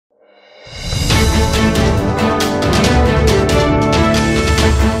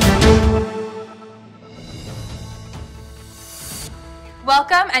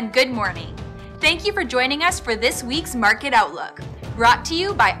Welcome and good morning. Thank you for joining us for this week's Market Outlook, brought to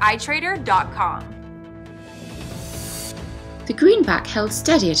you by iTrader.com. The greenback held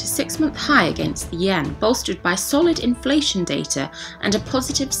steady at a 6-month high against the yen, bolstered by solid inflation data and a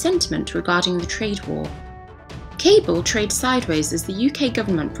positive sentiment regarding the trade war. Cable trades sideways as the UK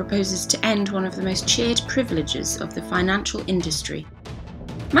government proposes to end one of the most cheered privileges of the financial industry.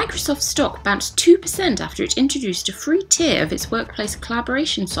 Microsoft stock bounced 2% after it introduced a free tier of its workplace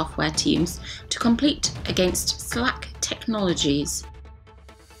collaboration software Teams to compete against Slack Technologies.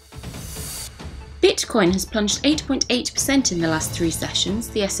 Bitcoin has plunged 8.8% in the last 3 sessions.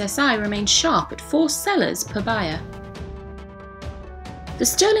 The SSI remains sharp at 4 sellers per buyer. The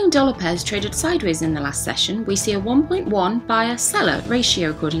sterling dollar pairs traded sideways in the last session. We see a 1.1 buyer-seller ratio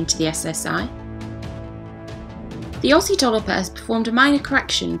according to the SSI. The Aussie dollar pair has performed a minor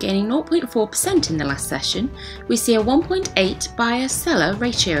correction, gaining 0.4% in the last session. We see a 1.8 buyer-seller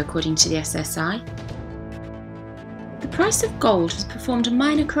ratio according to the SSI. The price of gold has performed a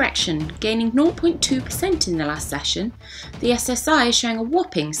minor correction, gaining 0.2% in the last session. The SSI is showing a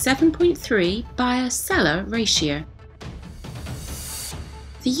whopping 7.3 buyer-seller ratio.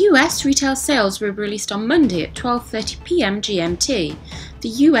 The US retail sales were released on Monday at 12:30 p.m. GMT, the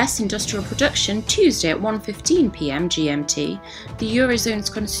US industrial production Tuesday at 1:15 p.m. GMT, the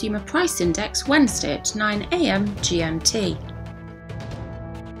Eurozone's consumer price index Wednesday at 9 a.m. GMT.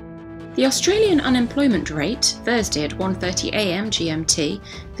 The Australian unemployment rate Thursday at 1:30 a.m. GMT,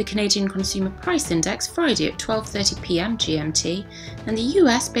 the Canadian consumer price index Friday at 12:30 p.m. GMT, and the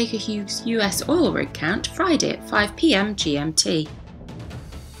US Baker Hughes US oil rig count Friday at 5 p.m. GMT.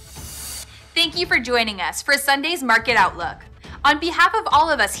 Thank you for joining us for Sunday's Market Outlook. On behalf of all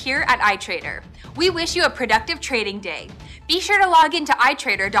of us here at iTrader, we wish you a productive trading day. Be sure to log into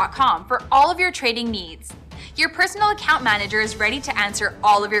iTrader.com for all of your trading needs. Your personal account manager is ready to answer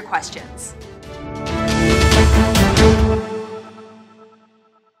all of your questions.